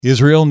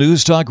Israel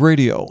News Talk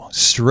Radio,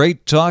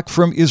 straight talk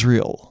from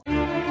Israel.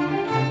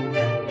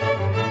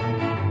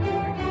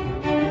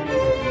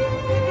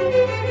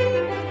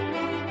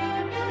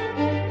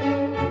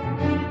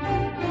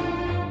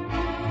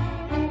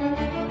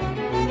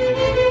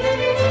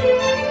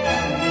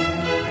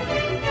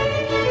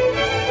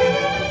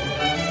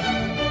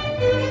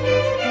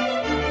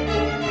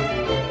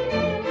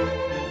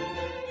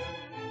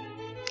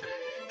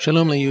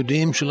 Shalom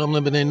leYudim, shalom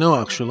leBnei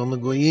Noach, shalom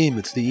leGoyim.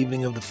 It's the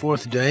evening of the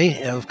fourth day,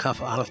 Erev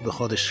Kaf Aleph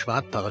B'Chodesh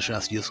Shvat,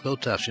 Parashas Yisro,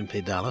 Tafshin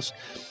Pei Dalos,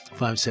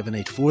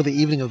 5784. The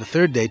evening of the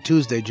third day,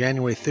 Tuesday,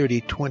 January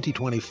 30,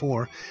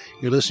 2024.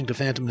 You're listening to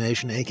Phantom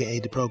Nation, a.k.a.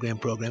 the program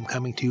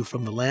coming to you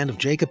from the land of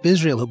Jacob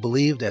Israel, who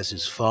believed, as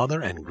his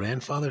father and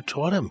grandfather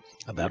taught him,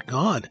 about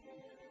God,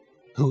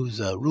 whose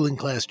ruling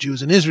class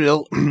Jews in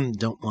Israel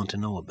don't want to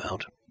know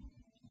about.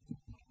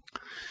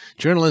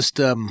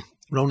 Journalist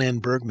Ronan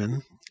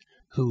Bergman,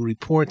 who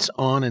reports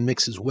on and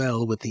mixes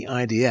well with the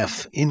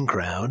IDF in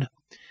crowd,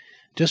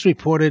 just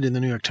reported in the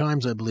New York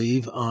Times, I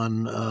believe,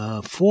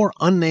 on 4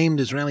 unnamed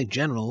Israeli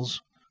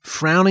generals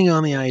frowning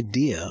on the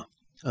idea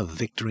of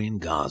victory in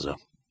Gaza.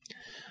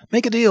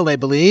 Make a deal, they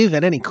believe,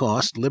 at any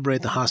cost,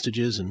 liberate the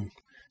hostages and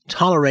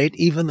tolerate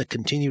even the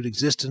continued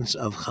existence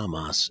of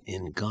Hamas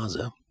in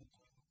Gaza.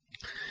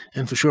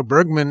 And for sure,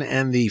 Bergman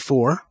and the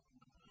 4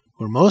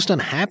 were most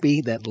unhappy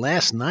that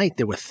last night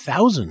there were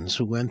thousands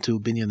who went to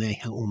Binyanei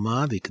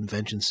Ha'umah, the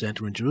convention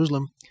center in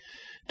Jerusalem,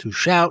 to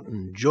shout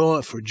and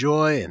joy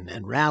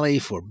and rally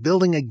for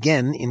building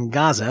again in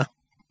Gaza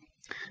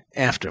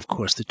after, of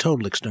course, the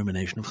total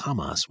extermination of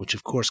Hamas, which,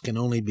 of course, can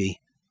only be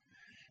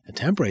a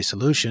temporary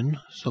solution.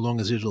 So long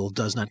as Israel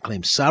does not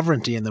claim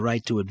sovereignty and the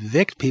right to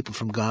evict people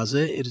from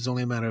Gaza, it is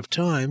only a matter of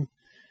time,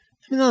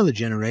 in another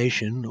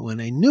generation,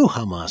 when a new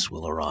Hamas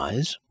will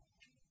arise.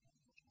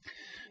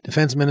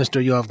 Defense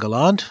Minister Yoav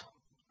Gallant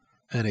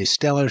had a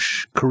stellar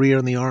career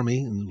in the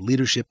army in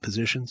leadership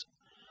positions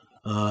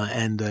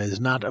and is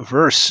not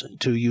averse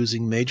to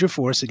using major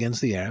force against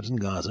the Arabs in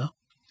Gaza.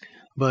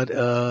 But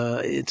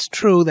it's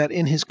true that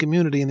in his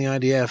community in the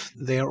IDF,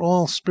 they are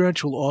all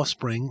spiritual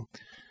offspring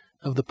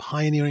of the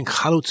pioneering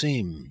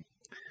Chalutzim,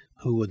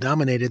 who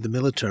dominated the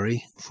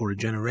military for a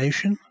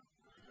generation,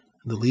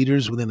 the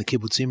leaders within the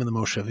kibbutzim and the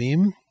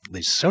moshavim,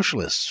 the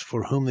socialists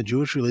for whom the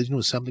Jewish religion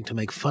was something to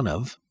make fun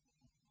of.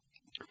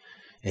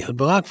 Ehud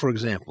Barak, for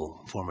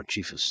example, former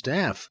chief of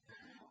staff,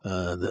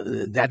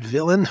 that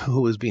villain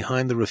who was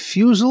behind the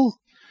refusal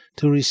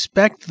to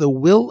respect the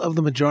will of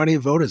the majority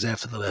of voters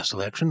after the last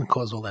election and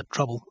caused all that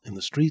trouble in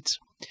the streets.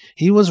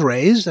 He was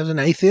raised as an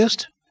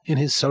atheist in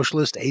his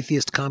socialist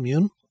atheist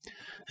commune.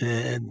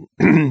 And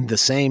the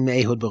same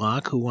Ehud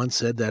Barak who once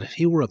said that if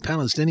he were a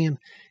Palestinian,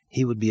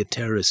 he would be a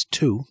terrorist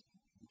too,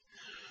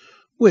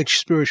 which,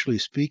 spiritually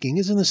speaking,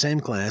 is in the same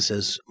class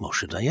as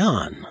Moshe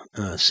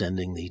Dayan,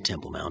 sending the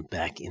Temple Mount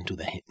back into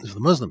the hands of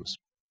the Muslims.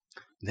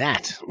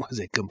 That was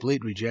a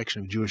complete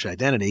rejection of Jewish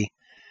identity,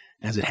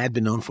 as it had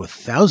been known for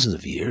thousands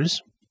of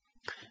years.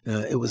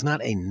 It was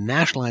not a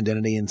national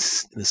identity in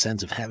the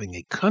sense of having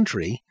a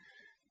country,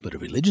 but a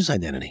religious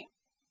identity,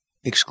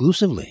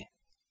 exclusively.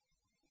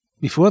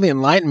 Before the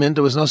Enlightenment,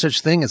 there was no such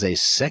thing as a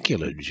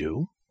secular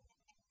Jew.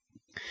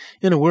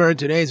 In a word,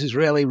 today's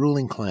Israeli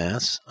ruling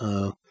class,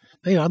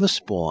 they are the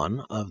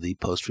spawn of the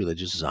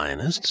post-religious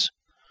Zionists,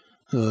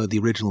 the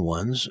original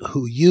ones,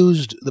 who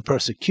used the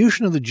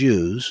persecution of the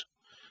Jews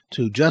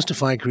to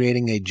justify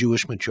creating a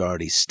Jewish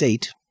majority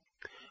state,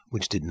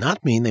 which did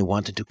not mean they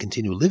wanted to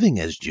continue living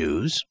as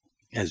Jews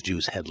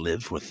had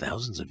lived for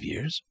thousands of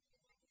years.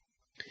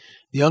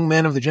 The young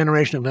men of the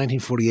generation of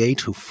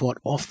 1948 who fought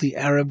off the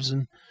Arabs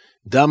and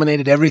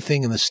dominated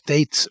everything in the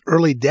state's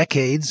early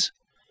decades,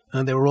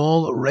 and they were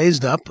all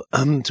raised up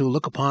to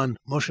look upon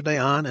Moshe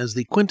Dayan as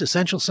the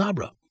quintessential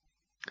Sabra.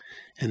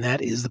 And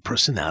that is the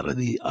personality of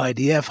the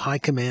IDF high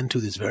command to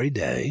this very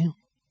day.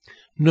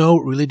 No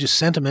religious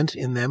sentiment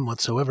in them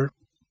whatsoever.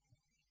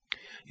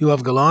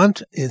 Yoav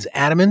Gallant is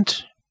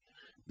adamant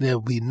there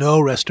will be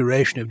no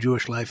restoration of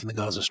Jewish life in the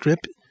Gaza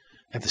Strip.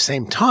 At the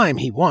same time,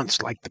 he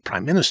wants, like the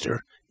Prime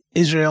Minister,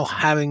 Israel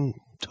having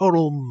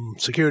total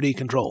security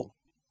control.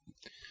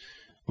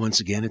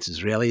 Once again, it's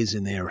Israelis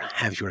in their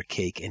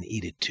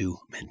have-your-cake-and-eat-it-too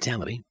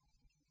mentality.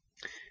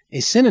 A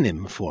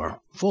synonym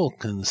for full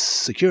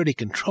security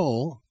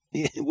control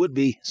would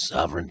be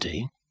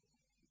sovereignty.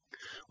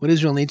 What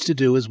Israel needs to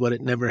do is what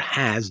it never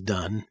has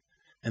done,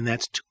 and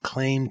that's to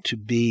claim to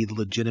be the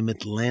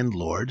legitimate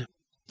landlord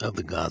of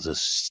the Gaza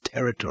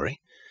territory,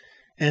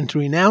 and to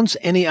renounce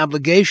any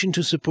obligation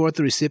to support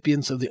the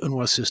recipients of the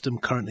UNRWA system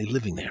currently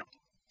living there.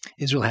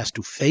 Israel has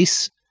to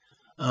face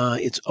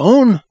its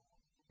own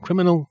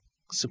criminal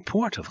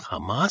support of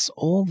Hamas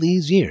all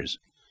these years,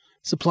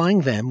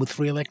 supplying them with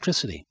free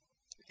electricity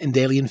and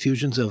daily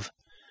infusions of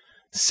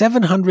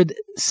 700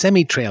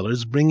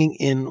 semi-trailers bringing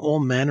in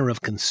all manner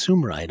of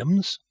consumer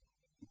items.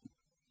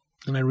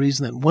 And I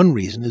reason that one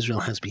reason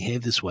Israel has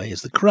behaved this way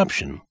is the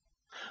corruption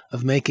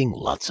of making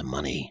lots of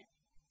money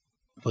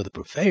for the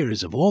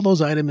purveyors of all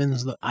those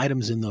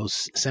items in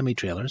those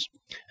semi-trailers,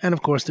 and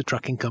of course the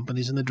trucking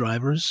companies and the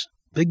drivers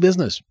Big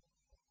business.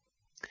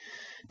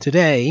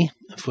 Today,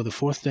 for the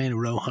fourth day in a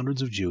row,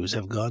 hundreds of Jews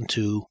have gone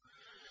to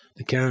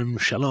the Kerem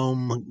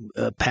Shalom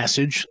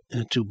passage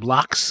to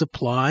block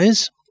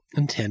supplies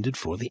intended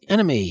for the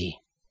enemy,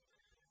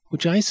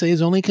 which I say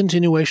is only a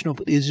continuation of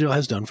what Israel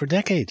has done for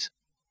decades.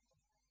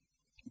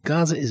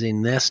 Gaza is a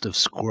nest of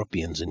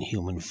scorpions in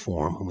human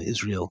form whom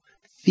Israel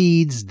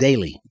feeds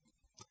daily.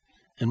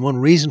 And one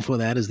reason for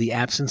that is the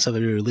absence of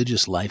a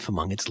religious life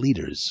among its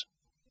leaders.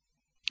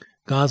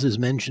 Gaza is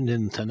mentioned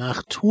in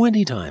Tanakh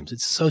 20 times.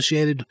 It's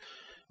associated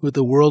with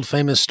the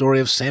world-famous story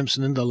of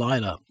Samson and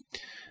Delilah.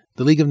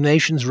 The League of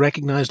Nations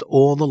recognized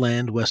all the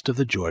land west of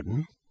the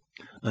Jordan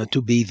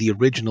to be the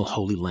original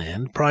Holy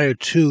Land prior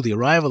to the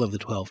arrival of the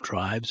 12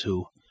 tribes,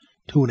 who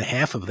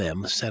 2.5 of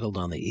them settled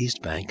on the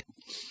East Bank.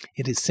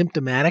 It is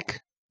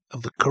symptomatic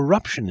of the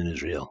corruption in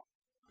Israel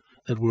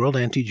that world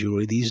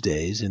anti-Jewry these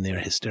days, in their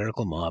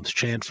hysterical mobs,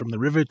 chant from the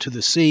river to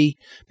the sea,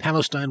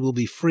 Palestine will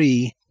be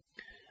free,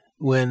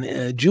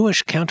 when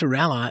Jewish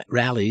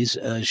counter-rallies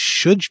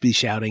should be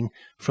shouting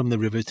from the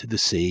river to the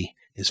sea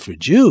is for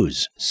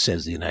Jews,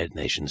 says the United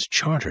Nations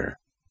Charter.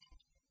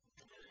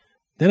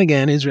 Then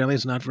again, Israel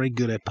is not very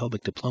good at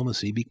public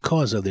diplomacy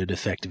because of their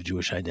defective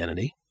Jewish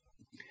identity.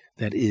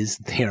 That is,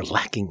 they are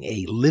lacking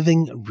a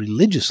living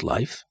religious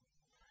life.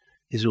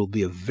 Israel will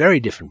be a very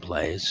different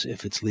place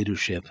if its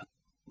leadership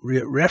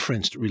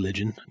referenced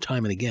religion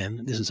time and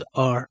again. This is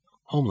our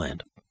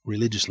homeland,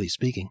 religiously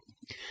speaking.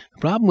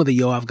 The problem with a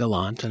Yoav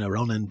Gallant and a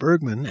Ronen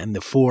Bergman and the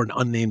 4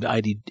 unnamed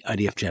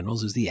IDF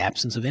generals is the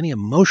absence of any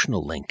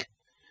emotional link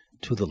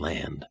to the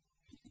land.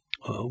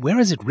 Where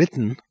is it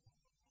written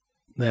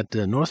that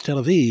North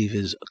Tel Aviv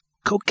is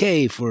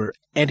okay for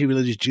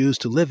anti-religious Jews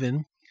to live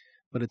in,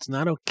 but it's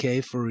not okay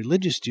for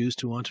religious Jews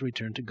to want to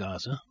return to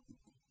Gaza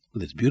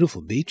with its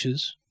beautiful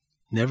beaches,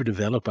 never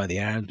developed by the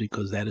Arabs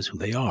because that is who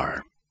they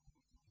are?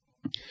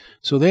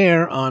 So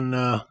there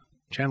on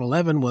Channel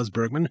 11 was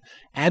Bergman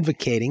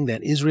advocating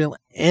that Israel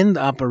end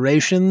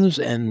operations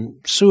and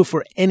sue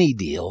for any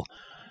deal.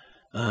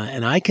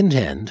 And I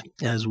contend,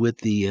 as with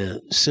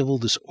the civil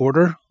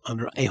disorder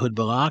under Ehud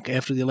Barak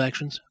after the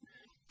elections,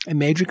 a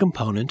major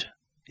component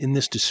in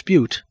this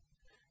dispute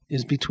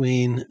is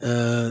between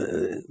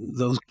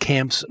those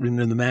camps in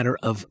the matter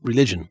of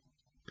religion.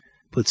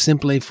 Put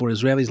simply, for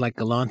Israelis like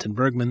Gallant and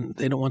Bergman,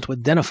 they don't want to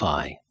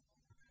identify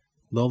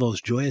with all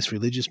those joyous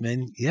religious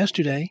men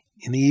yesterday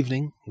in the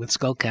evening with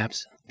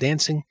skullcaps,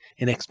 dancing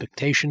in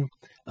expectation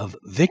of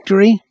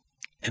victory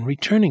and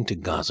returning to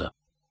Gaza.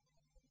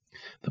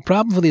 The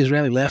problem for the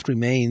Israeli left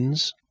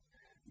remains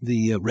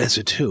the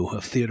residue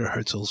of Theodor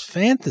Herzl's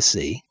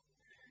fantasy,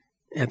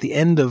 at the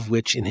end of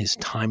which, in his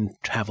time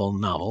travel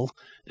novel,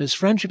 there's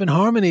friendship and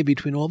harmony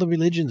between all the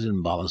religions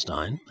in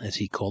Palestine, as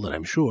he called it,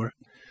 I'm sure,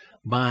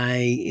 by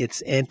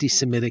its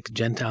anti-Semitic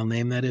Gentile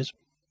name, that is.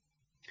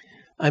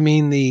 I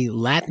mean, the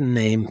Latin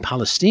name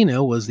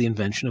Palestina was the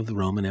invention of the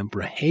Roman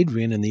Emperor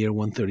Hadrian in the year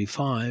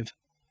 135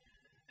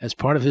 as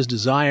part of his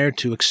desire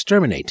to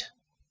exterminate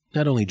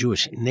not only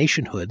Jewish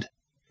nationhood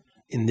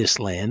in this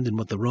land, in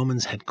what the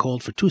Romans had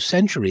called for 2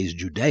 centuries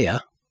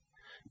Judea,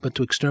 but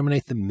to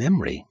exterminate the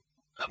memory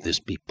of this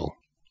people.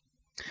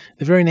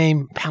 The very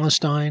name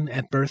Palestine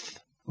at birth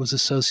was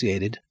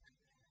associated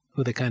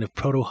with a kind of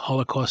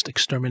proto-Holocaust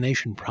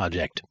extermination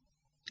project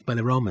by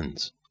the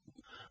Romans.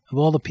 Of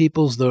all the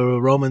peoples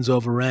the Romans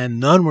overran,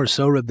 none were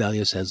so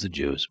rebellious as the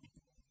Jews.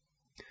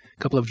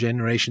 A couple of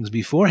generations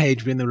before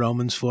Hadrian, the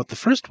Romans fought the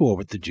first war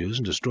with the Jews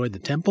and destroyed the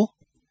temple,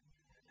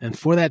 and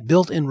for that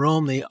built in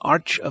Rome the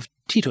Arch of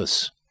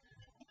Titus,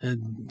 a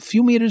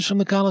few meters from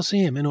the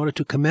Colosseum, in order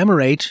to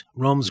commemorate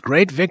Rome's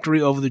great victory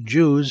over the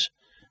Jews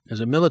as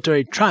a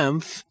military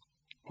triumph,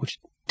 which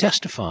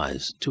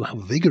testifies to how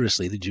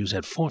vigorously the Jews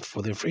had fought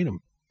for their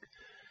freedom.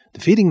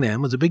 Defeating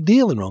them was a big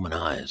deal in Roman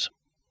eyes.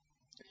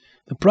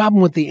 The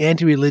problem with the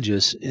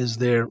anti-religious is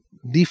their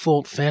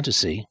default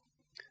fantasy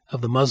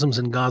of the Muslims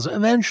in Gaza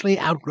eventually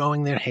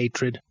outgrowing their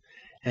hatred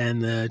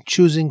and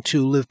choosing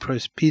to live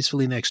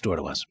peacefully next door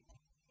to us.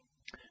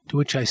 To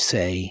which I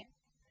say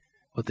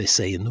what they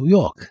say in New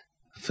York: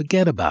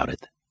 forget about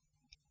it.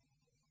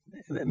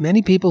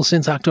 Many people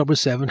since October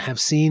 7 have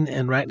seen,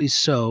 and rightly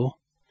so,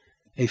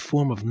 a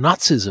form of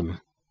Nazism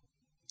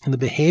in the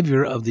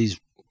behavior of these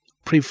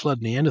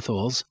pre-flood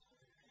Neanderthals,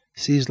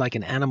 seized like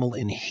an animal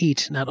in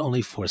heat, not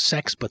only for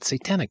sex but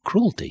satanic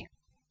cruelty.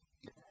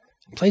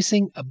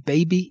 Placing a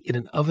baby in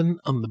an oven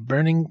on the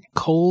burning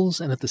coals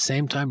and at the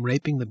same time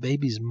raping the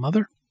baby's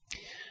mother?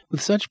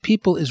 With such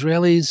people,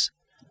 Israelis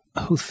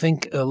who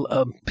think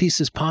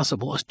peace is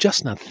possible are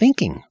just not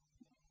thinking.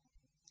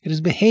 It is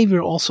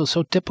behavior also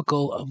so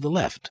typical of the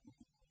left.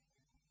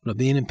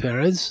 Rabin and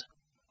Peretz,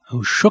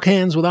 who shook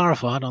hands with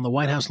Arafat on the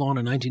White House lawn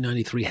in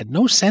 1993, had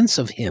no sense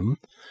of him.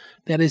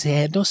 That is, he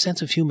had no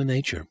sense of human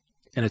nature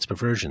and its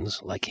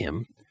perversions, like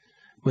him,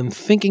 when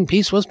thinking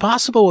peace was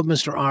possible with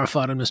Mr.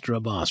 Arafat and Mr.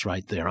 Abbas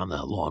right there on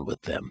the lawn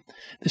with them.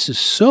 This is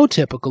so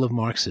typical of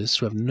Marxists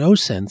who have no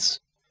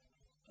sense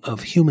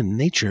of human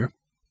nature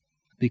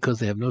because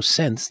they have no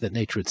sense that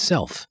nature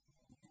itself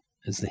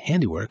is the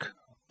handiwork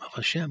of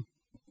Hashem.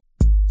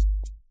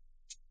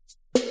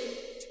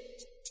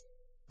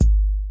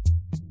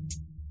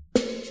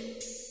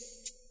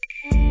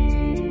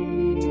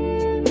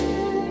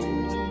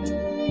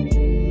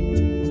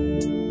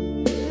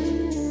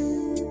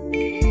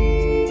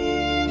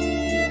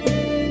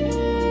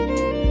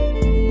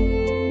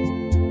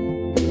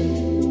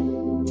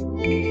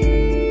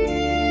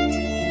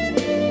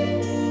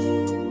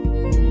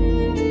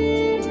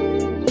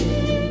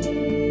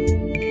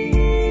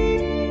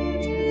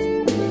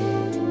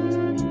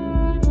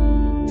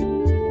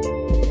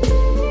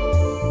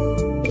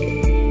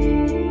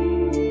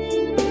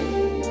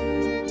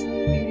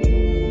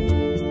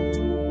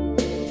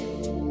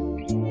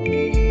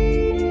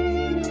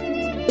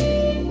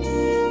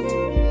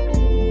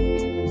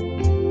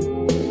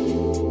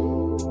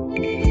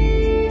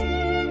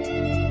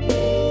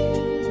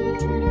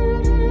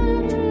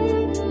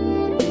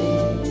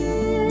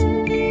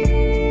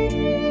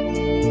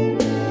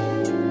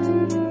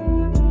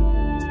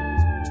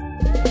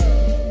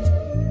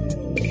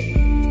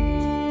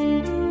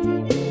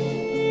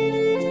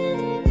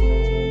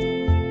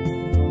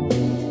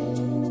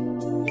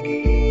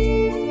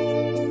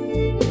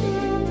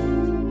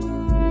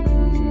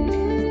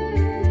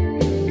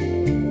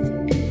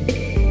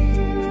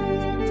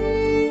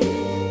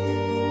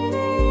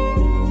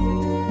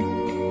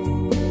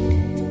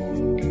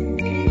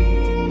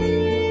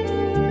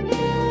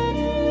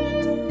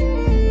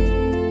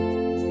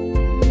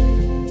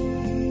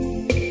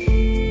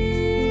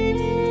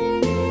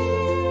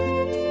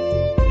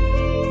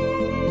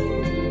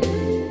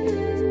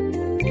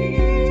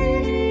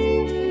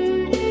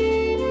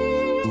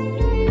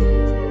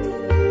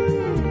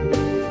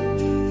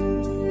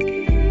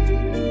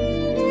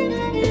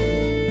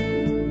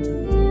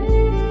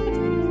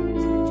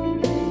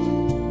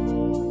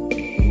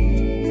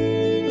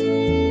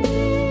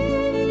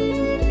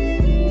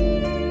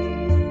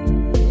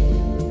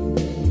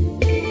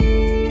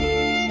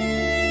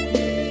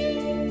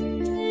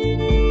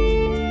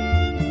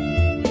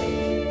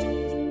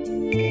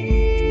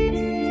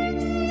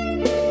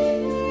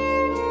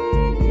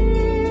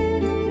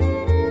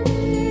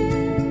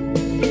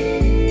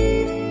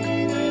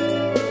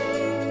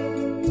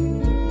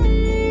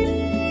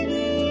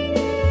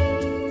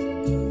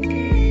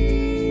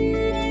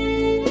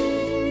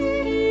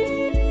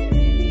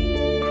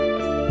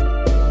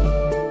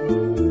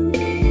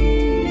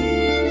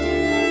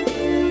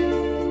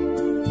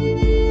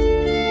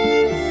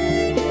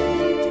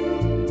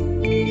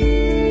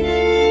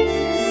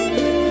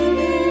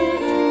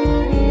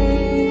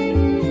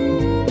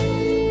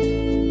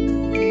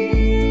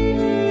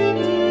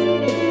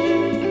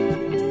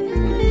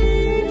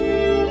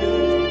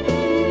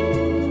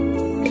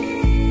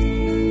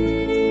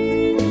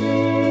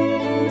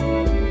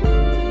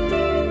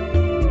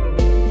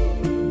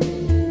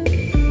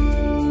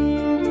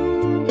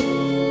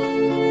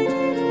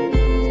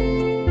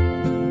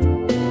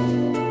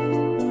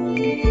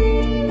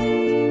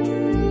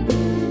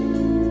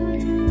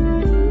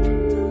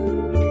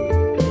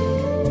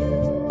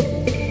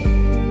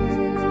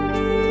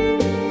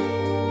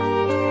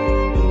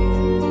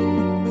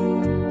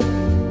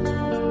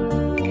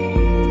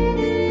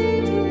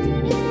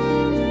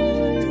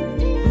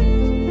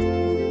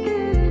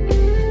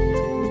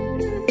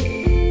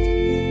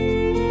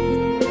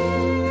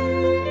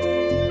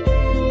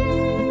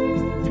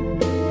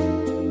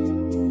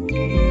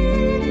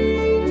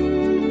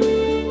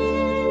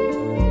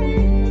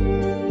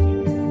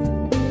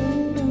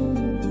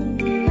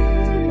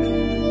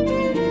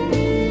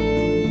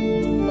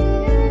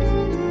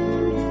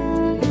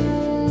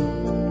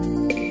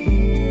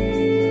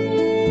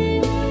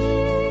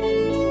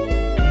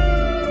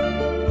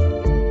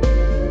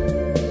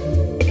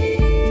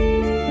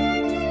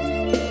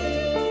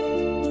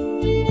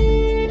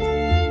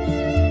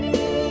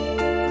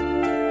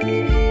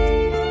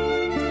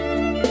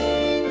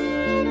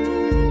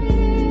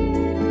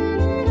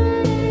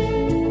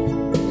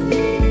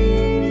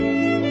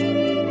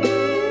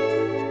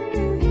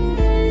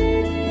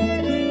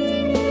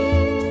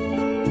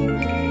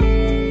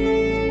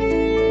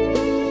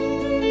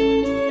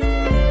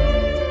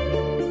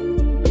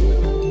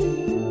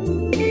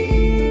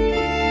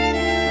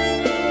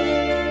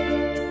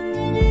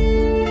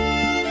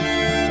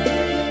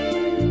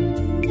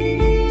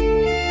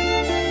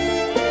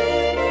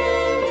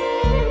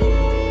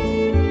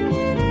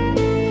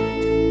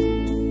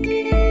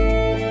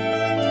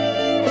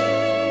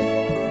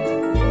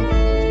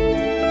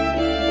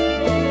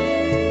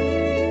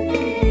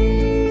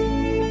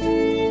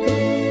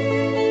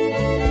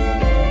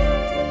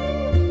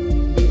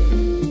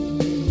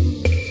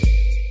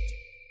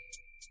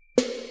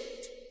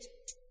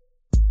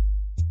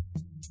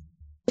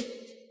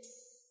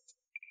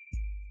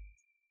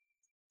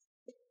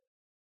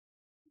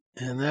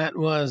 And that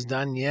was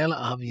Daniel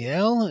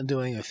Aviel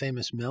doing a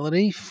famous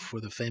melody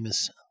for the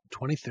famous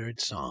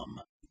 23rd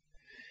Psalm.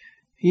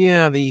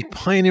 Yeah, the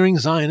pioneering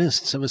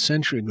Zionists of a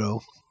century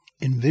ago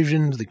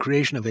envisioned the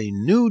creation of a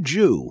new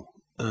Jew,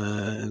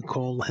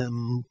 call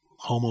him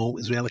Homo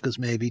Israelicus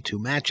maybe, to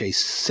match a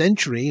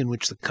century in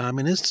which the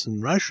communists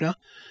in Russia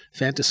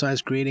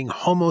fantasized creating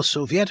Homo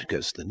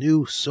Sovieticus, the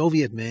new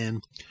Soviet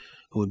man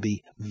who would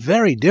be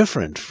very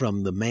different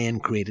from the man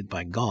created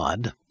by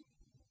God.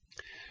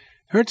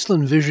 Herzl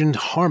envisioned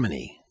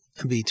harmony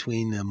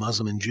between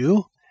Muslim and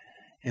Jew,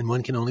 and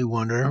one can only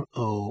wonder,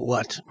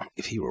 what,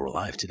 if he were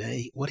alive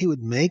today, what he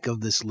would make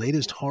of this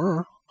latest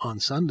horror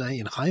on Sunday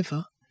in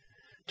Haifa.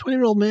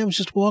 20-year-old man was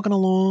just walking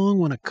along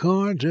when a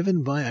car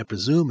driven by, I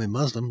presume, a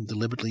Muslim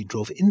deliberately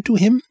drove into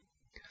him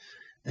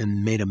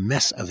and made a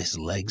mess of his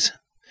legs.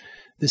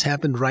 This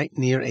happened right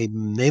near a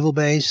naval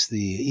base. The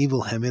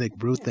evil Hamitic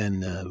brute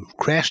then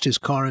crashed his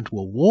car into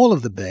a wall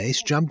of the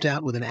base, jumped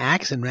out with an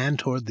axe, and ran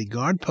toward the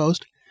guard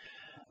post,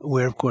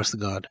 where, of course, the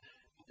guard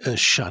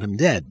shot him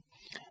dead.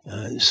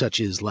 Such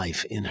is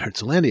life in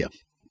Herzlandia,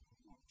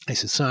 a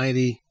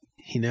society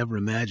he never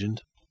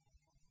imagined.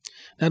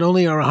 Not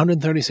only are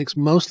 136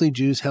 mostly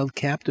Jews held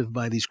captive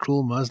by these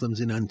cruel Muslims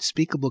in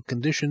unspeakable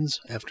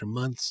conditions after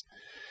months,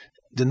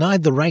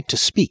 denied the right to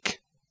speak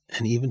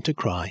and even to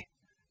cry,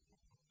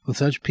 With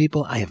such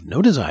people, I have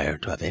no desire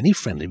to have any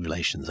friendly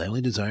relations. I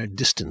only desire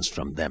distance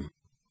from them.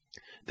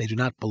 They do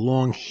not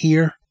belong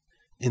here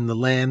in the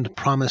land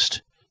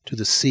promised to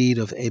the seed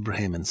of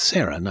Abraham and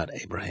Sarah, not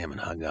Abraham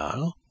and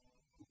Hagar.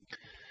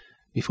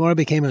 Before I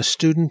became a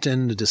student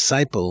and a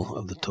disciple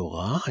of the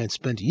Torah, I had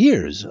spent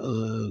years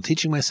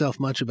teaching myself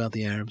much about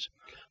the Arabs.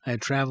 I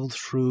had traveled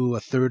through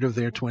a third of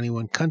their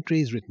 21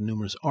 countries, written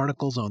numerous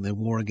articles on their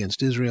war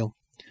against Israel.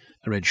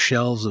 I read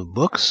shelves of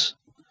books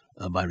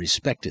by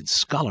respected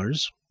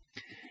scholars,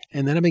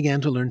 and then I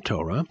began to learn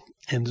Torah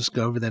and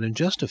discovered that in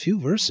just a few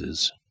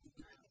verses,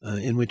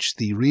 in which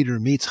the reader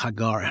meets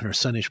Hagar and her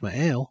son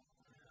Ishmael,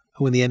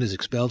 who in the end is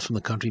expelled from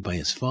the country by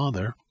his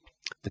father,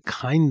 the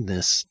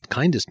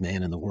kindest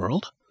man in the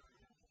world.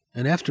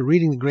 And after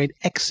reading the great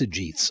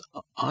exegetes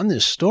on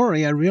this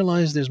story, I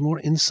realized there's more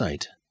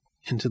insight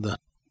in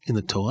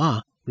the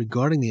Torah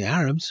regarding the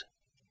Arabs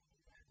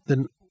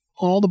than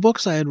all the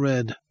books I had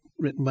read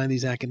written by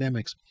these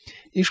academics.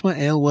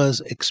 Ishmael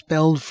was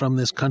expelled from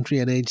this country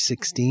at age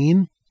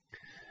 16.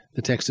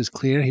 The text is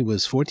clear. He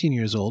was 14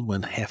 years old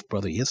when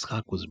half-brother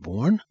Yitzchak was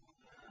born,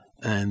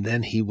 and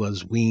then he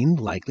was weaned,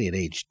 likely at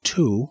age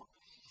 2.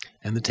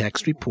 And the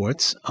text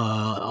reports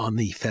on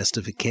the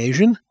festive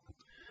occasion,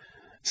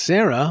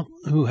 Sarah,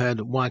 who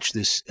had watched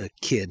this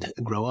kid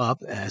grow up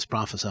as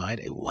prophesied,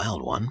 a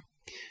wild one,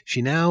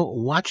 she now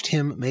watched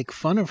him make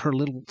fun of her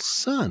little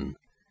son,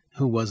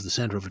 who was the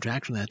center of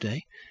attraction that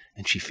day,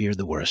 and she feared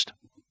the worst.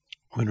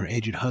 When her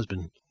aged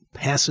husband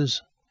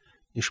passes,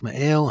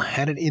 Ishmael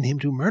had it in him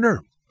to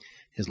murder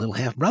his little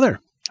half-brother,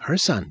 her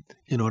son,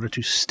 in order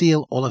to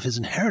steal all of his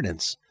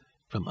inheritance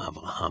from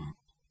Abraham.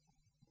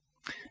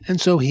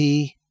 And so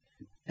he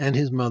and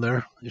his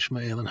mother,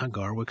 Ishmael and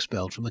Hagar, were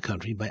expelled from the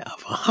country by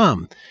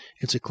Abraham.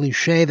 It's a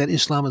cliche that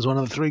Islam is one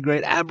of the 3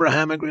 great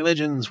Abrahamic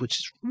religions, which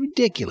is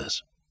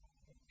ridiculous.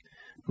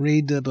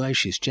 Read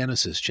Bereshit,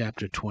 Genesis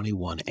chapter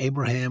 21.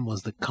 Abraham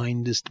was the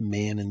kindest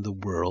man in the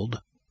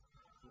world,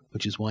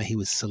 which is why he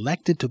was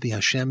selected to be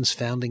Hashem's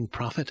founding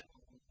prophet,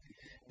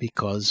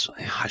 because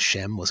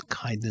Hashem was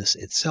kindness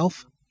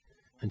itself,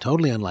 and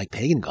totally unlike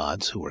pagan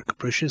gods who were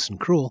capricious and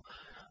cruel.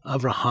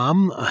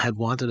 Abraham had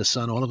wanted a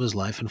son all of his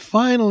life, and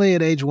finally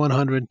at age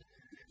 100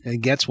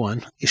 gets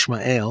one,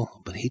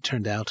 Ishmael, but he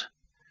turned out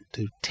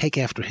to take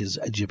after his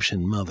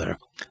Egyptian mother.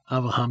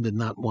 Abraham did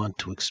not want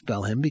to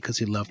expel him because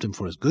he loved him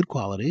for his good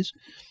qualities,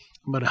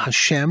 but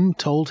Hashem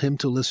told him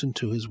to listen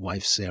to his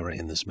wife Sarah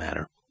in this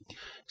matter.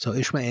 So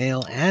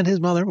Ishmael and his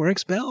mother were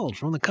expelled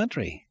from the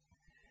country.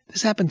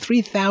 This happened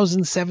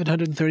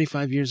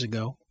 3,735 years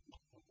ago.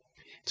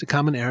 It's a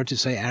common error to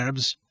say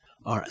Arabs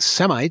are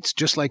Semites,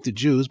 just like the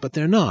Jews, but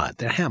they're not.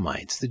 They're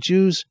Hamites. The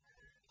Jews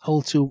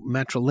hold to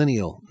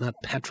matrilineal, not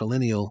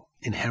patrilineal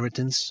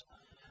inheritance.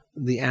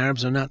 The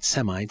Arabs are not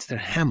Semites, they're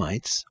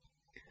Hamites.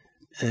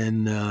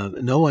 And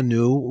no one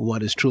knew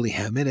what is truly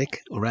Hamitic,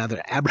 or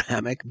rather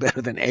Abrahamic,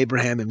 better than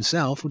Abraham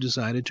himself, who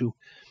decided to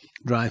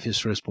drive his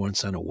firstborn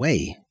son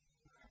away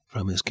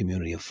from his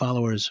community of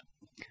followers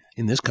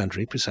in this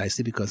country,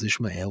 precisely because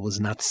Ishmael was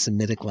not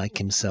Semitic like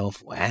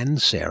himself and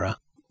Sarah,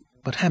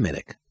 but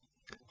Hamitic,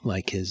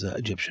 like his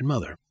Egyptian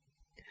mother.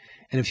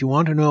 And if you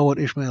want to know what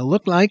Ishmael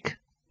looked like,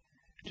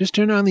 just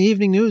turn on the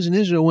evening news in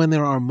Israel when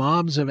there are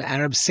mobs of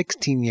Arab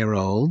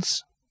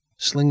 16-year-olds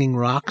slinging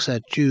rocks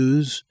at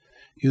Jews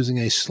using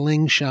a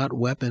slingshot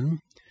weapon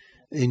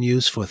in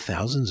use for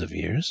thousands of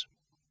years.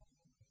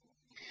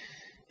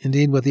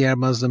 Indeed, what the Arab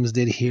Muslims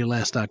did here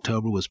last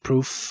October was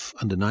proof,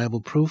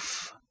 undeniable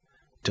proof,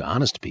 to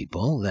honest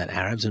people that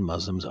Arabs and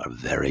Muslims are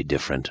very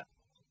different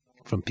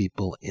from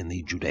people in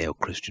the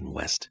Judeo-Christian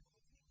West.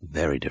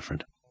 Very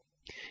different.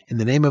 In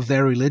the name of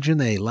their religion,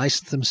 they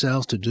licensed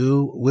themselves to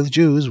do with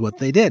Jews what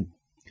they did.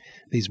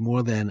 These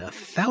more than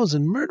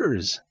 1,000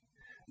 murders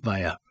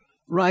via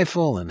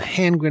rifle and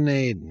hand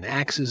grenade and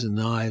axes and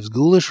knives,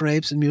 ghoulish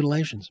rapes and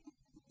mutilations.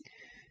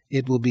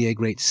 It will be a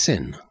great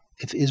sin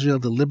if Israel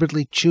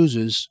deliberately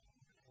chooses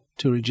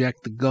to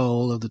reject the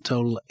goal of the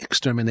total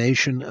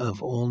extermination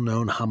of all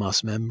known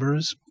Hamas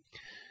members,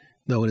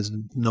 though it is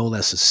no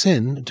less a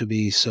sin to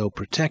be so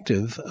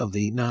protective of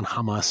the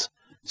non-Hamas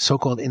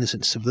so-called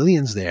innocent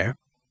civilians there,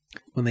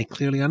 when they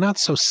clearly are not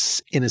so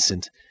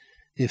innocent.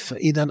 If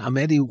Idan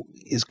Amedi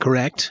is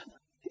correct,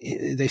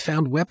 they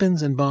found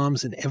weapons and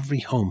bombs in every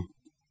home.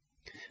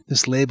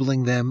 This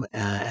labeling them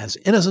as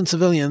innocent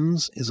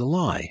civilians is a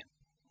lie.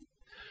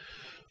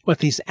 What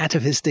these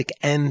atavistic,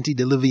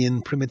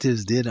 antediluvian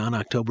primitives did on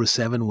October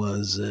 7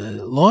 was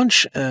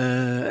launch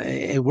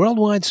a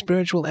worldwide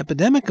spiritual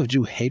epidemic of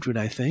Jew hatred,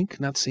 I think,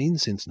 not seen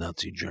since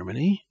Nazi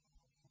Germany.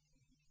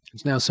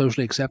 It's now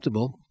socially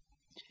acceptable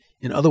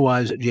in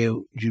otherwise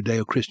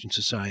Judeo-Christian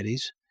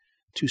societies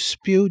to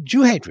spew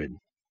Jew hatred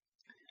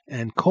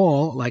and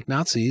call, like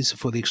Nazis,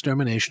 for the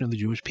extermination of the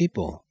Jewish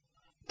people.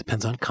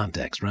 Depends on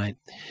context, right?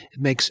 It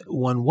makes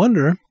one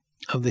wonder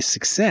of the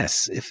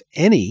success, if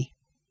any,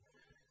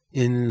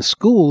 in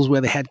schools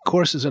where they had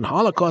courses in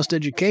Holocaust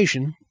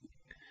education,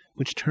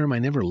 which term I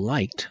never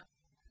liked.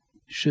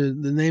 The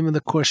name of the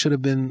course should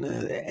have been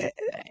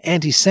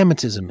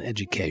anti-Semitism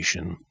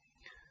education,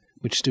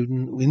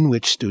 in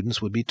which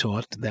students would be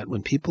taught that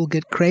when people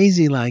get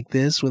crazy like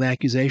this with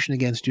accusation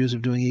against Jews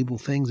of doing evil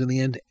things, in the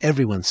end,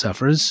 everyone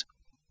suffers,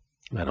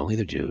 not only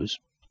the Jews.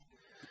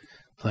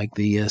 Like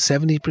the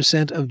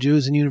 70% of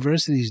Jews in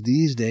universities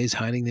these days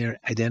hiding their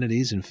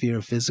identities in fear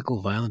of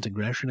physical violent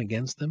aggression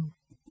against them.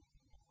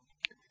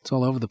 It's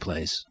all over the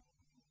place,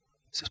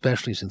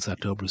 especially since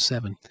October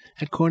 7.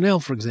 At Cornell,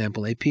 for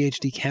example, a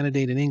PhD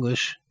candidate in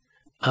English,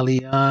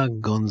 Aliyah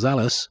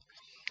Gonzalez,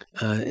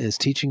 is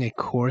teaching a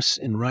course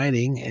in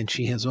writing, and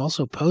she has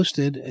also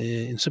posted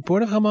in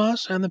support of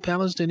Hamas and the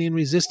Palestinian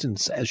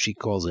resistance, as she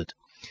calls it.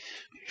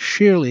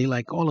 Surely,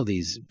 like all of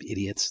these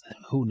idiots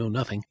who know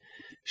nothing,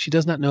 she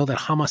does not know that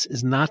Hamas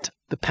is not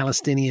the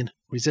Palestinian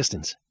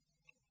resistance.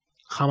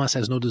 Hamas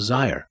has no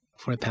desire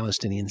for a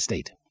Palestinian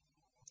state.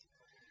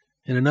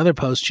 In another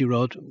post she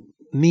wrote,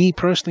 "Me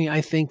personally,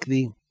 I think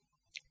the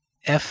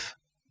F.S.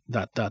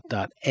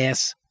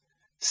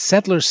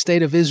 settler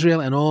state of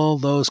Israel and all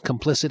those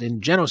complicit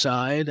in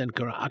genocide and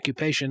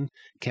occupation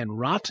can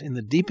rot in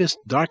the deepest,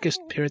 darkest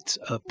pits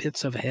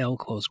of hell,"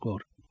 close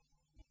quote.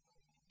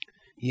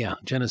 Yeah,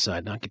 genocide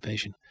and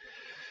occupation.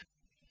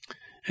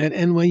 At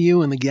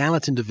NYU in the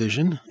Gallatin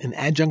Division, an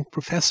adjunct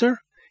professor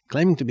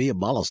claiming to be a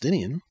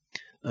Palestinian,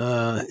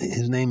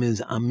 his name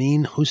is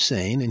Amin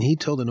Hussein, and he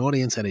told an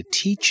audience at a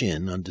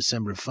teach-in on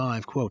December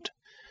 5, quote,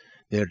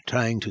 "They're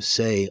trying to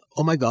say,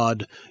 oh my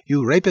God,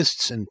 you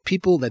rapists and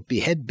people that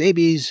behead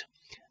babies.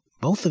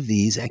 Both of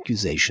these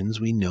accusations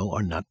we know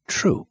are not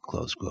true,"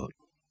 close quote.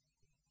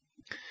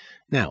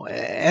 Now,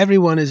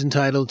 everyone is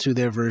entitled to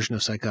their version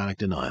of psychotic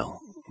denial,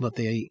 but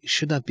they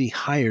should not be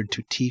hired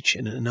to teach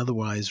in an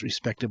otherwise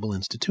respectable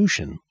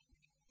institution.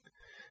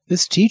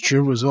 This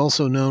teacher was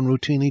also known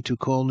routinely to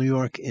call New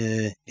York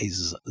a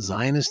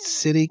Zionist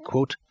city.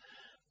 Quote,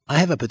 "I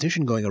have a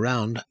petition going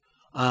around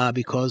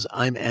because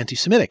I'm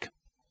anti-Semitic.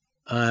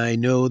 I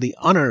know the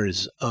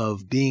honors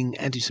of being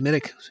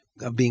anti-Semitic,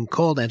 of being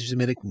called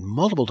anti-Semitic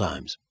multiple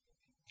times."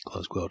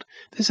 Close quote.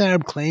 This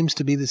Arab claims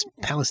to be this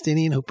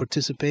Palestinian who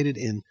participated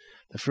in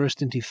the First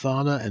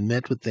Intifada and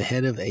met with the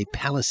head of a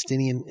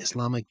Palestinian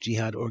Islamic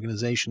Jihad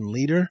organization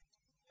leader.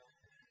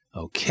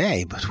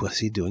 Okay, but what's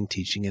he doing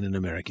teaching in an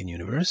American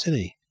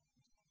university?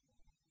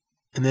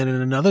 And then in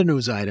another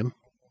news item,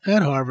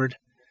 at Harvard,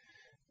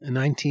 a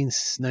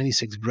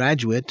 1996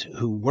 graduate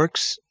who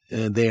works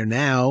there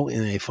now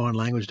in a foreign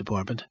language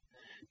department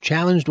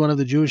challenged one of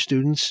the Jewish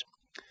students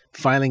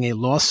filing a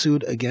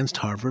lawsuit against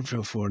Harvard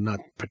for not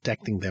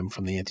protecting them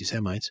from the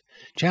anti-Semites,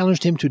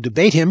 challenged him to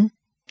debate him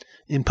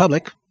in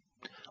public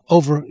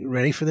over,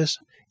 ready for this,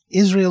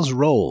 Israel's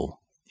role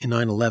in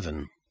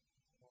 9/11.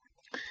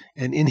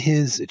 And in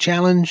his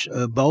challenge,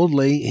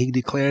 boldly, he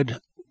declared,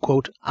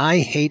 quote, "I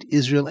hate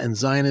Israel and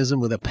Zionism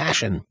with a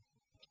passion,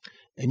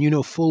 and you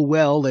know full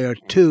well they are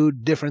two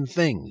different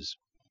things."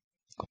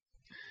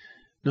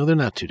 No, they're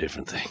not two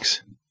different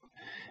things.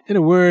 In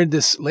a word,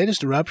 this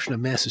latest eruption of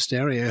mass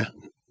hysteria,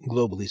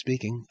 globally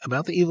speaking,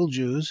 about the evil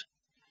Jews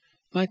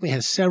likely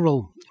has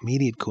several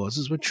immediate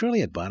causes, but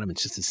surely at bottom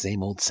it's just the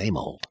same old,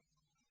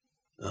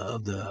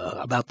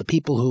 about the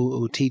people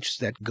who teach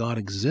that God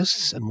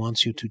exists and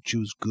wants you to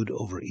choose good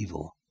over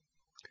evil.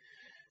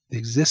 The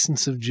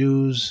existence of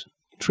Jews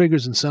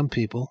triggers in some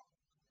people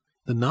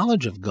the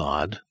knowledge of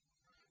God,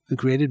 who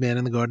created man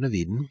in the Garden of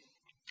Eden,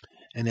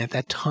 and at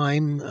that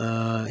time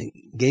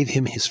gave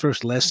him his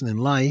first lesson in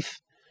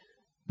life,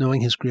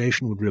 knowing his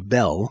creation would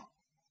rebel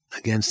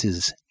against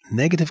his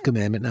negative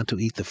commandment not to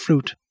eat the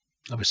fruit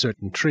of a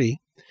certain tree,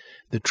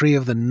 the tree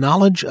of the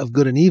knowledge of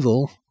good and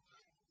evil.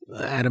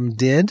 Adam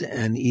did,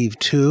 and Eve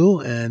too,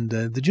 and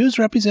the Jews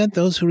represent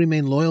those who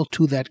remain loyal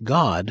to that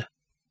God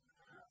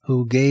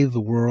who gave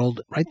the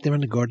world, right there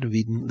in the Garden of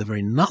Eden, the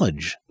very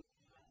knowledge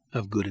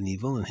of good and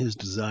evil and his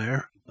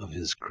desire of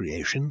his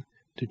creation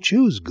to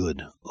choose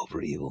good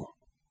over evil.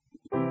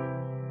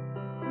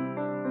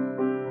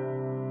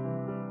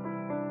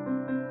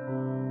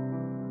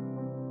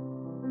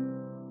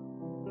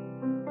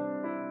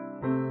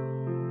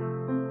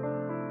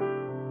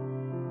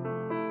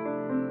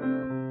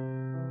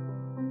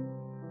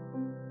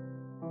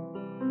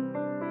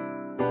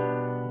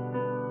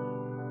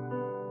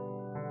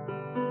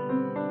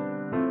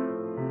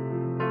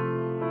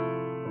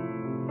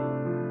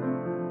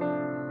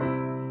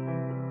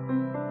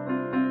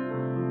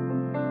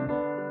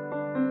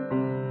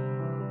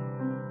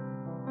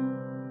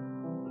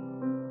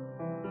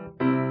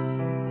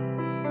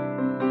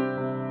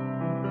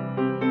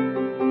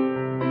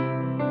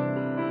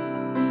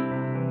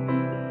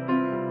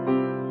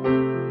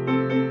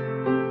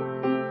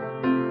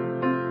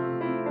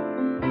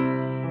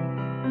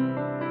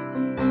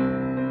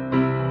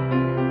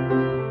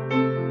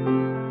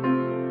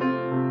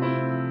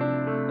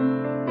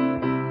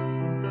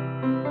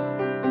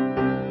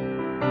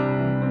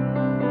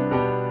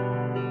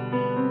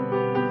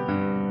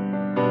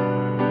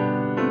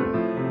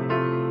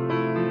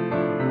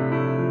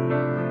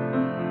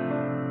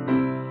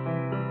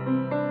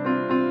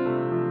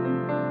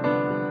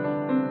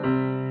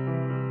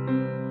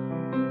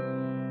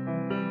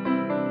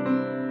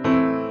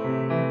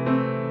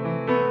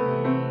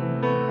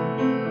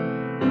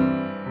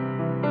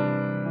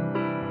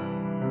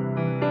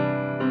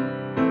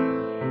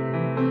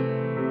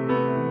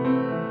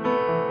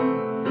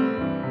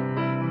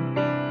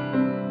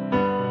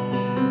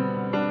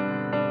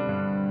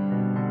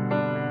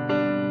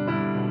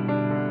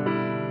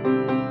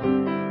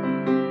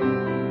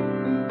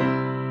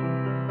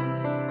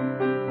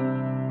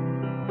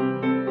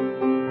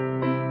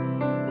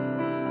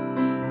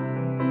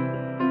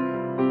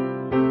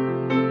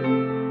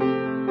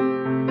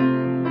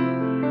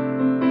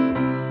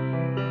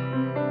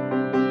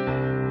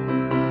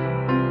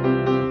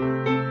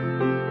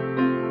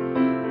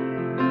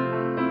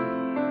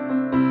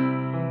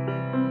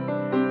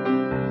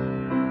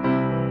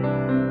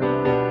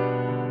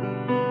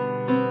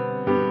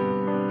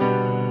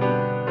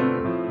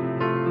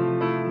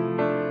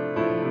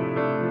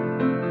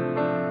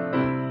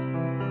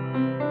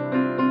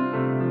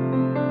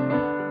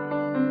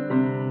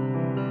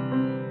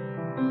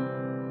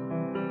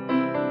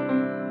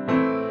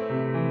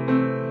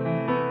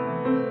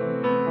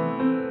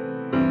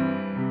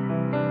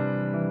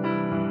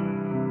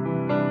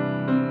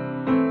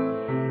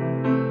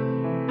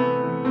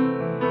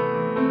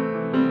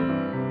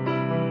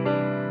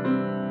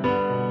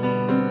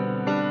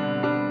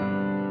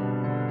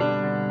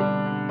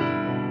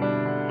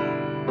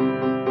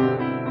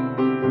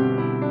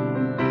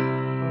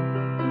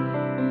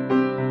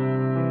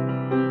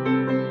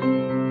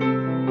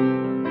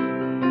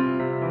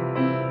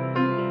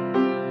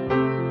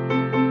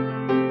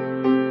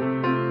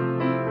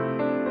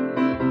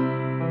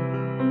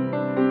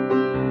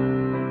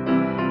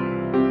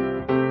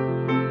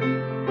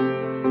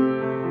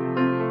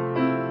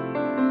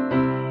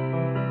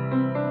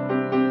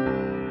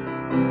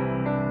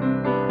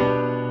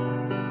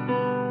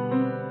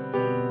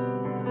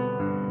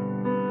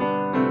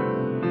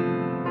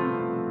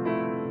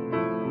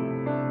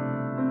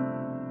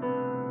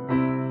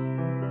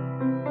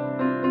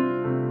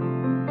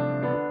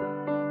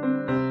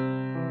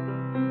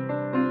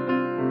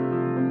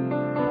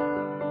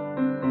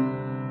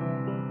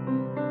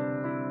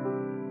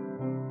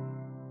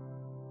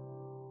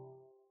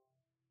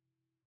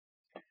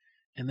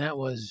 And that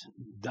was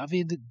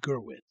David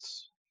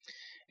Gurwitz.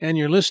 And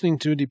you're listening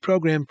to the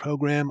program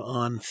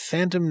on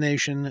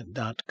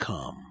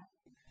phantomnation.com.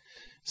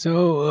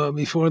 So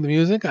before the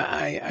music,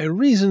 I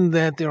reasoned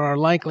that there are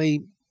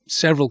likely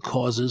several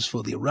causes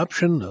for the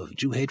eruption of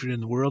Jew hatred in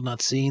the world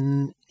not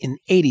seen in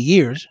 80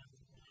 years.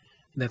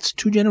 That's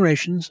 2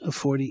 generations of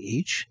 40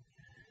 each.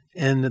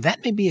 And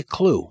that may be a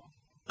clue,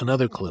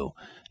 another clue.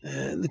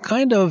 The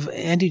kind of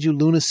anti-Jew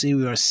lunacy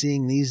we are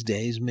seeing these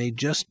days may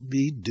just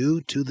be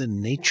due to the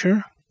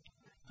nature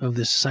of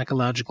this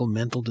psychological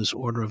mental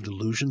disorder of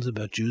delusions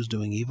about Jews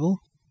doing evil.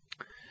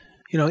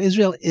 You know,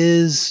 Israel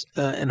is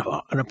an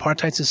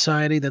apartheid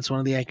society. That's one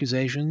of the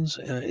accusations.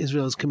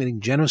 Israel is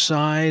committing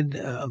genocide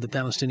of the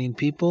Palestinian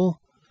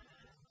people.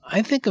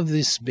 I think of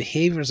this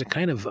behavior as a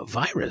kind of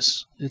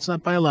virus. It's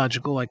not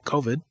biological like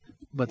COVID,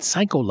 but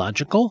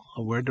psychological,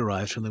 a word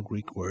derived from the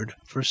Greek word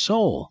for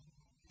soul.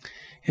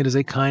 It is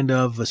a kind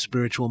of a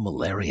spiritual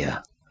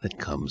malaria that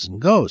comes and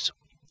goes.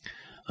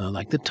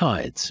 Like the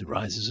tides, it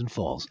rises and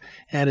falls.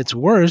 At its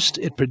worst,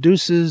 it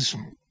produces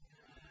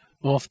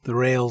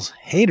off-the-rails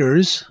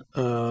haters.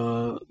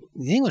 The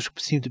English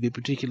seem to be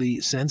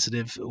particularly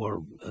sensitive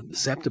or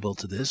susceptible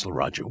to this.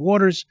 Roger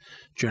Waters,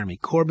 Jeremy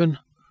Corbyn,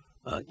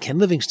 Ken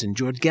Livingston,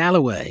 George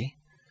Galloway.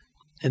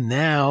 And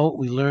now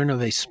we learn of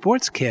a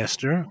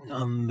sportscaster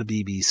on the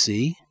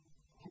BBC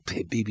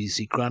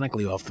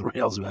chronically off the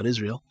rails about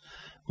Israel.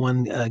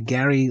 One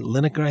Gary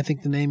Lineker, I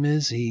think the name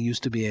is. He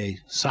used to be a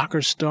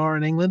soccer star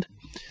in England,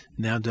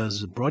 now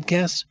does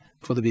broadcasts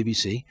for the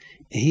BBC.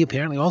 He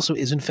apparently also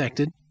is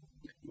infected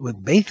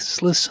with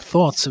baseless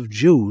thoughts of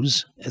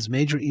Jews as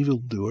major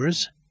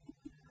evildoers.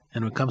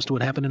 And when it comes to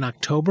what happened in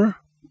October,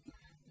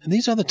 and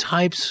these are the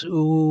types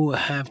who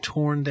have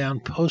torn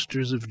down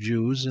posters of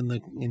Jews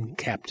in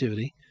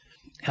captivity,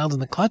 held in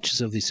the clutches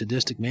of these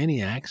sadistic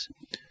maniacs,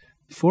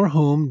 for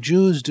whom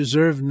Jews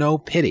deserve no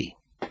pity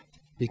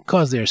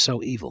because they are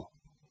so evil.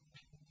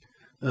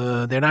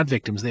 They're not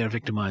victims, they are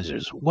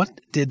victimizers.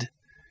 What did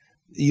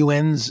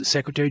UN's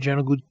Secretary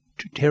General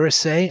Guterres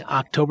say?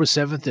 October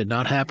 7th did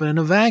not happen in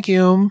a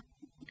vacuum.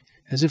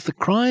 As if the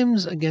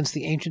crimes against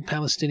the ancient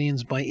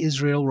Palestinians by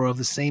Israel were of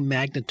the same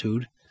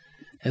magnitude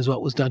as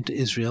what was done to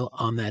Israel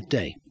on that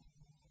day.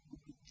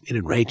 It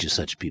enrages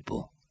such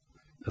people,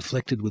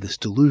 afflicted with this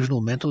delusional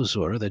mental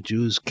disorder, that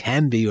Jews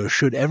can be or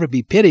should ever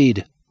be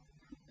pitied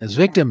as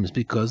victims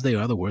because they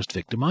are the worst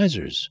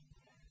victimizers.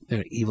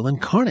 They're evil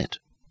incarnate.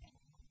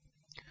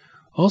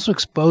 Also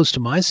exposed to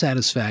my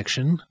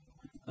satisfaction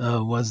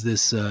was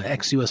this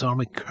ex-U.S.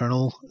 Army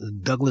Colonel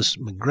Douglas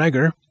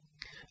Macgregor,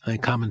 a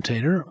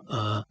commentator.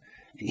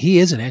 He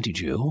is an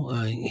anti-Jew.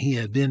 He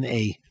had been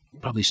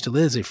probably still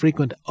is, a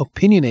frequent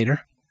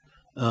opinionator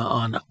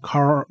on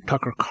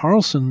Tucker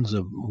Carlson's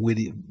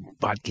witty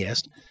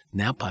podcast,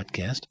 now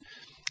podcast.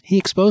 He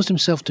exposed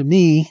himself to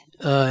me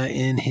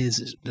in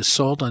his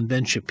assault on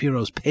Ben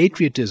Shapiro's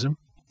patriotism.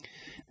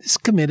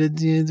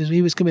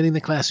 He was committing the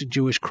classic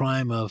Jewish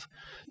crime of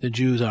the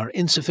Jews are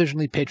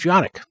insufficiently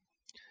patriotic.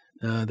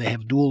 They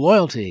have dual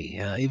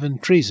loyalty, even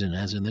treason,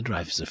 as in the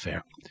Dreyfus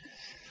affair.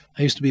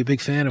 I used to be a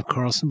big fan of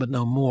Carlson, but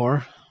no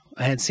more.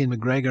 I had seen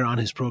Macgregor on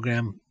his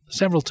program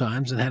several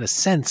times and had a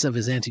sense of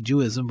his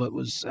anti-Jewism, but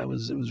it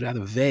was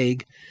rather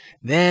vague.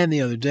 Then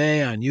the other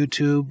day on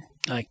YouTube,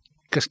 I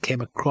just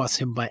came across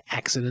him by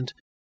accident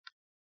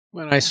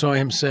when I saw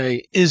him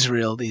say,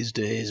 Israel these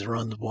days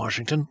runs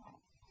Washington.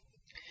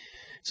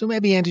 So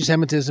maybe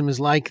anti-Semitism is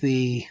like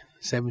the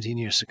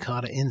 17-year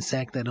cicada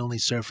insect that only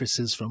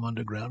surfaces from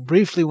underground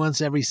briefly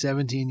once every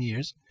 17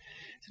 years.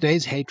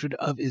 Today's hatred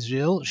of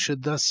Israel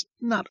should thus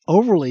not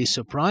overly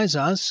surprise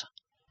us.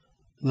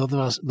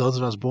 Those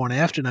of us born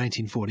after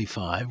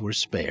 1945 were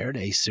spared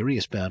a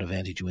serious bout of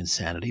anti-Jew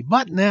insanity,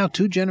 but now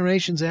 2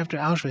 generations after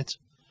Auschwitz,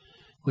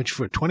 which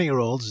for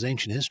 20-year-olds is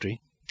ancient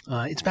history,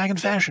 it's back in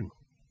fashion,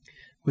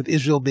 with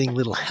Israel being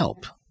little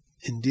help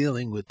in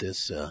dealing with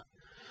this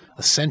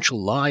essential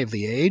lie of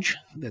the age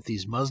that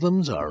these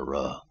Muslims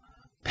are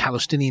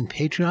Palestinian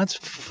patriots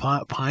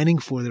pining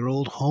for their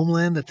old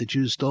homeland that the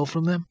Jews stole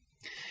from them.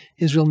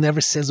 Israel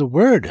never says a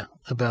word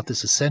about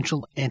this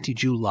essential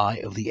anti-Jew lie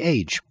of the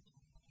age.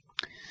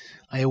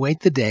 I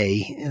await the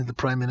day the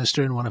Prime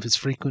Minister, in one of his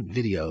frequent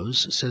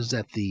videos, says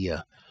that the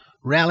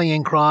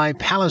rallying cry,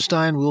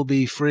 Palestine will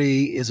be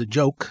free, is a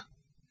joke,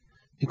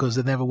 because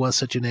there never was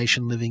such a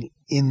nation living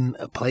in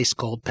a place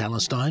called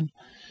Palestine.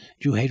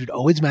 Jew hatred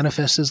always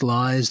manifests as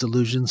lies,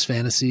 delusions,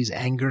 fantasies,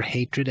 anger,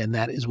 hatred, and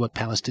that is what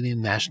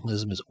Palestinian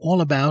nationalism is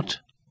all about.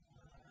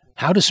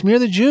 How to smear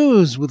the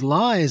Jews with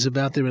lies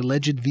about their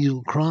alleged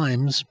vile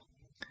crimes,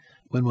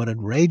 when what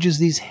enrages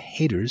these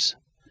haters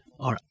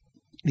are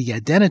the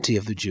identity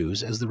of the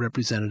Jews as the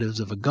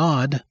representatives of a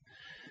God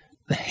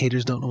the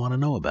haters don't want to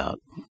know about.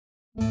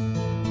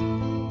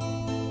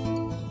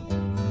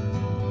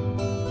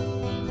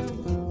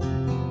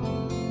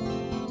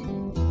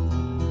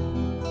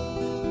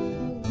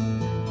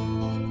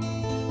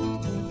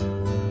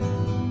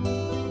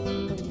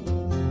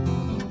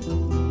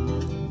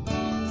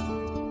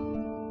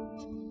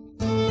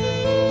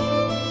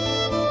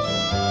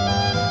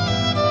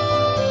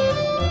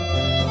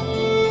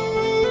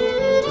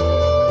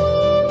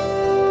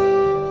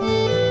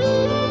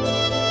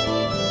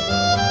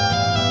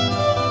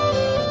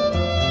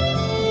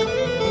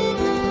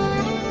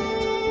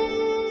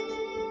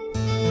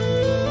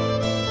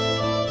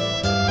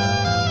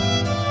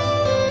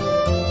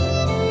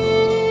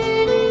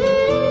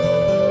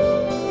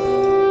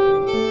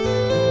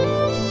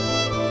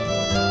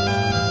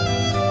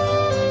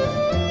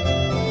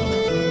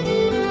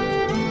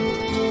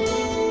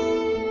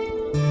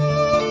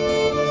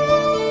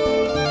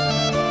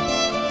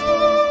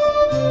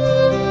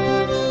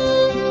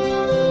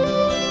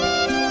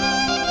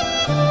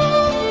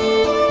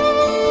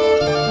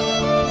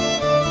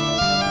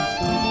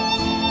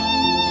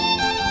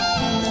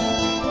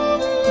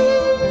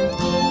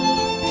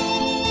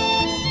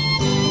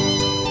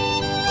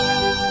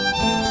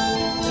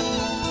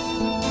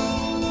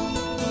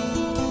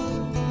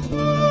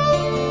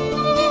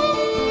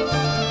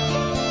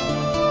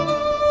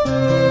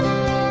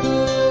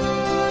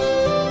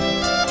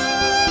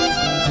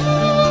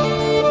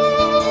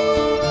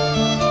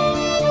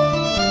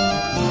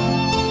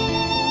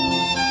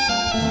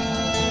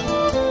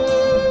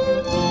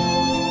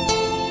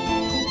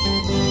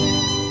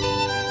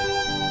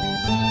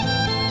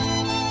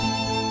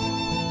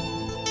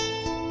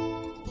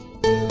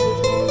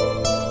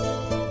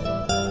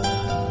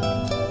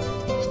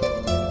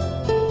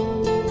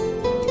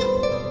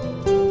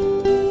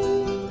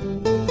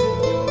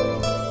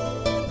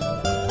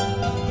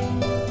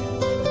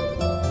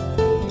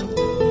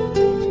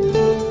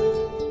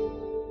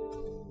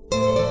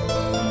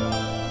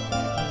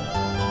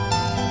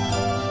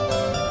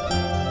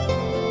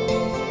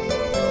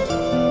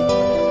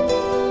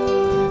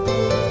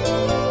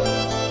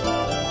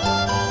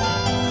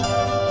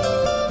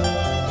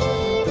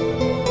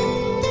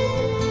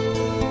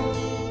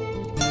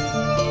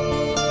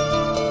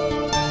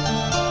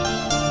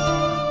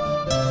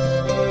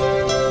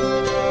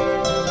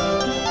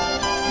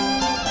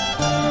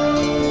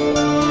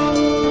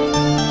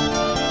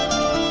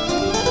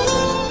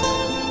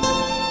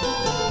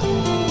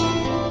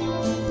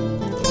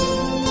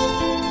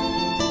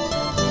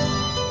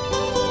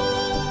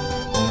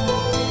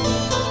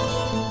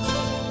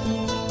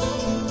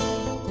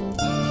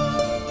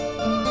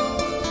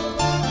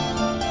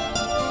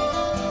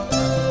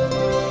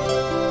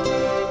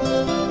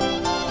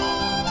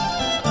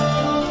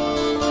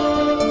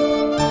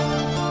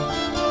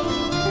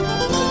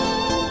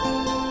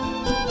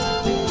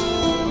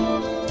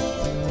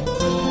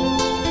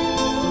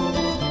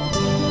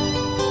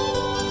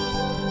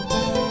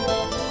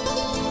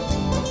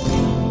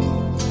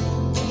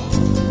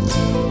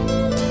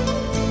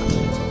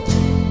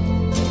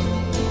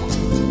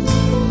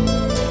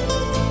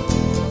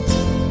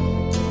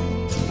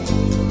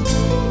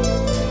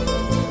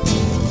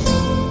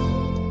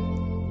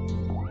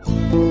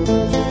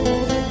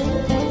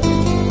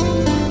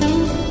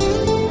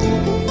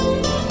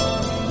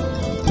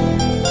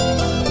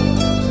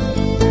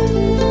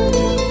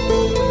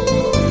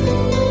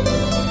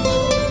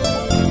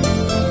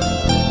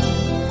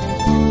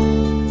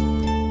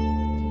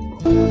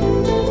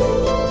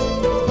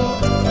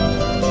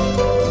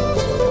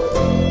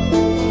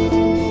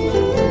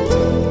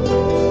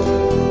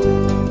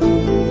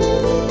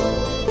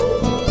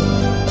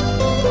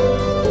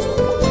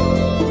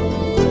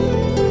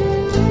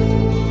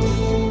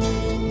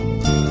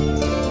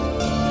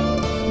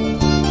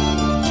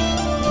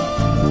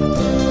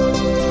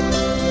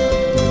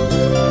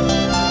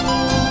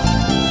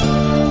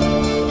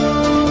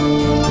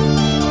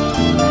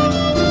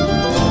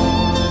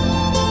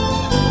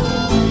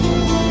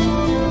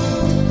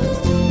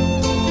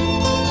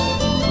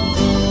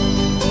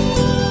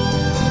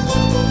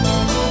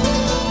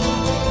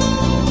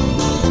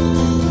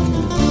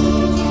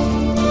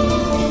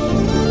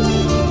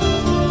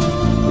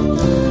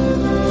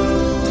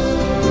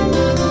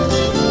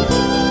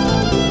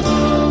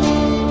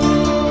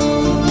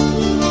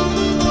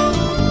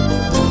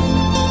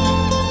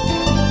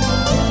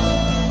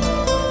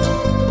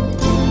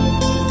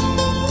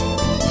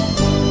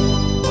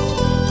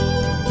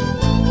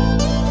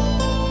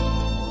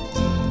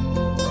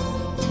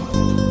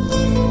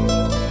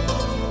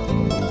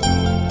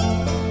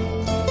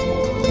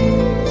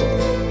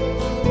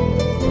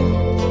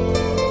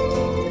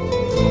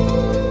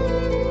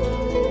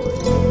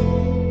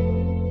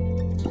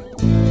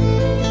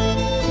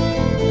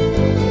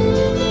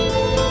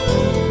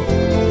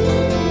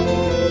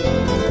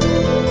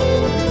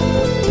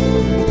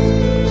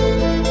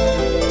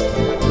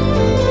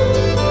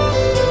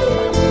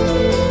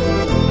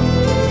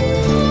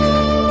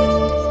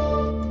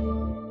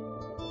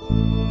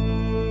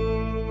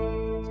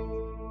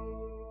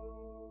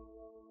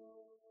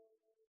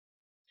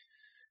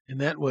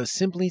 was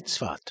simply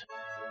Tzfat.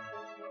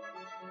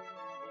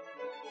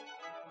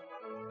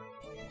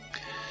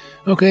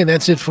 Okay,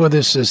 that's it for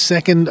this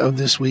second of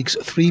this week's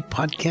 3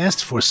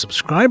 podcasts for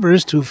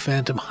subscribers to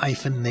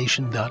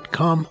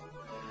phantom-nation.com.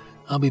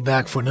 I'll be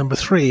back for number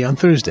 3 on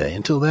Thursday.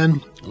 Until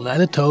then,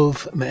 Laila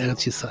Tov,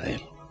 Me'eretz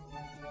Yisrael.